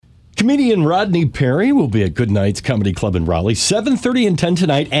Comedian Rodney Perry will be at Good Nights Comedy Club in Raleigh, 7:30 and 10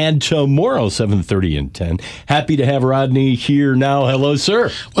 tonight, and tomorrow, 7:30 and 10. Happy to have Rodney here now. Hello, sir.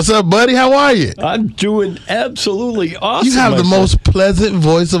 What's up, buddy? How are you? I'm doing absolutely awesome. You have the most pleasant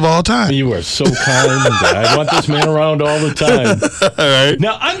voice of all time. You are so kind. I want this man around all the time. All right.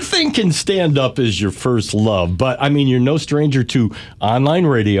 Now, I'm thinking stand-up is your first love, but, I mean, you're no stranger to online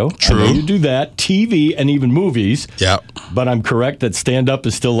radio. True. I know you do that, TV, and even movies. Yep. But I'm correct that stand-up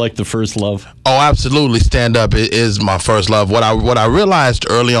is still like the first love? Oh, absolutely. Stand-up is my first love. What I realized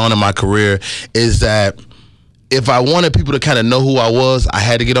early on in my career is that if I wanted people to kind of know who I was, I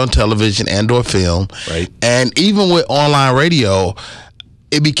had to get on television and or film. Right. And even with online radio,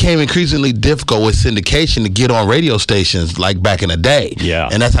 it became increasingly difficult with syndication to get on radio stations like back in the day. Yeah.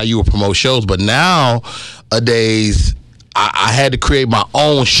 And that's how you would promote shows. But nowadays, I had to create my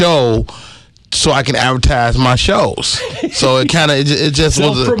own show so I can advertise my shows. So it kind of it just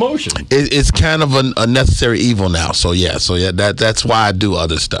was self-promotion. It's kind of a necessary evil now. So yeah, that's why I do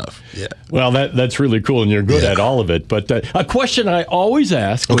other stuff. Yeah. Well, that's really cool, and you're good at all of it. But a question I always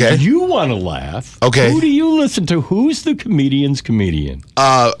ask: Okay. when you want to laugh? Okay. Who do you listen to? Who's the comedian's comedian?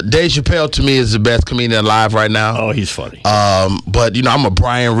 Dave Chappelle to me is the best comedian alive right now. Oh, he's funny. But I'm a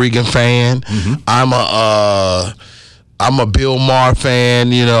Brian Regan fan. Mm-hmm. I'm a Bill Maher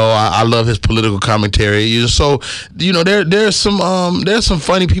fan. I love his political commentary. So, there's some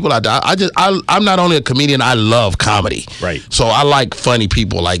funny people out there. I'm not only a comedian. I love comedy. Right. So I like funny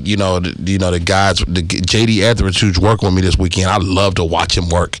people. Like the guys, the JD Etheridge who's working with me this weekend. I love to watch him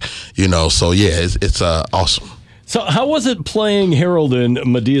work. So yeah, it's awesome. So how was it playing Harold in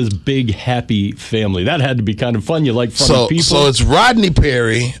Medea's Big Happy Family? That had to be kind of fun. You like funny people. So it's Rodney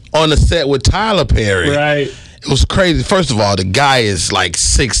Perry on the set with Tyler Perry. Right. It was crazy. First of all, the guy is like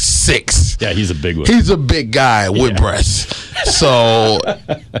 6'6". Yeah, he's a big one. He's a big guy with breasts. So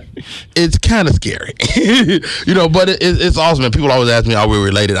it's kind of scary. But it's awesome. And people always ask me, are we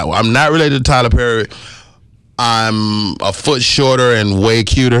related? I'm not related to Tyler Perry. I'm a foot shorter and way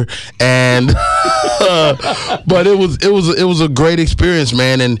cuter, and but it was a great experience,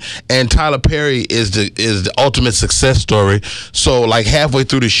 man. And Tyler Perry is the ultimate success story. So like halfway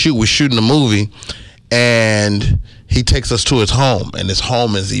through the shoot, we're shooting the movie, and he takes us to his home, and his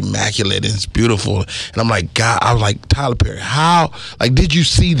home is immaculate and it's beautiful. And I'm like, God, I was like, Tyler Perry, how? Like, did you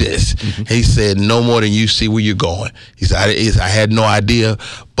see this? Mm-hmm. He said, no more than you see where you're going. He said, I had no idea,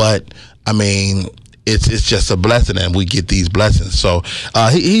 but I mean, it's just a blessing, and we get these blessings. So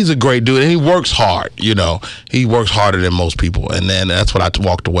he's a great dude, and he works hard. He works harder than most people, and then that's what I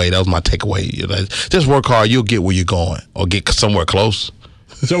walked away. That was my takeaway. Just work hard, you'll get where you're going, or get somewhere close.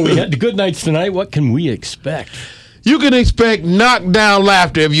 So we had the Good Nights tonight. What can we expect? You can expect knockdown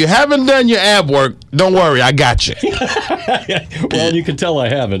laughter. If you haven't done your ab work, don't worry, I got you. Well, you can tell I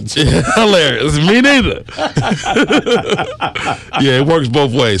haven't. So. Hilarious. Me neither. Yeah, it works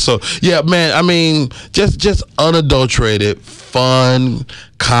both ways. So, yeah, man, I mean, just unadulterated, fun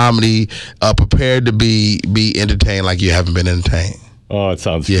comedy, prepared to be entertained like you haven't been entertained. Oh, it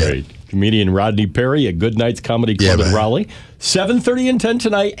sounds great. Comedian Rodney Perry at Good Nights Comedy Club in Raleigh, 7:30 and 10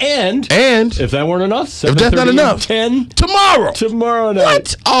 tonight, and if that weren't enough, 7:30 and 10 tomorrow night.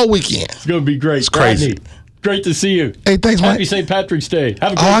 What? All weekend. It's going to be great. It's crazy. Rodney, great to see you. Hey, thanks, man. Happy St. Patrick's Day.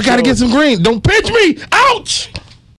 Have a great I got to get some green. Don't pinch me. Ouch!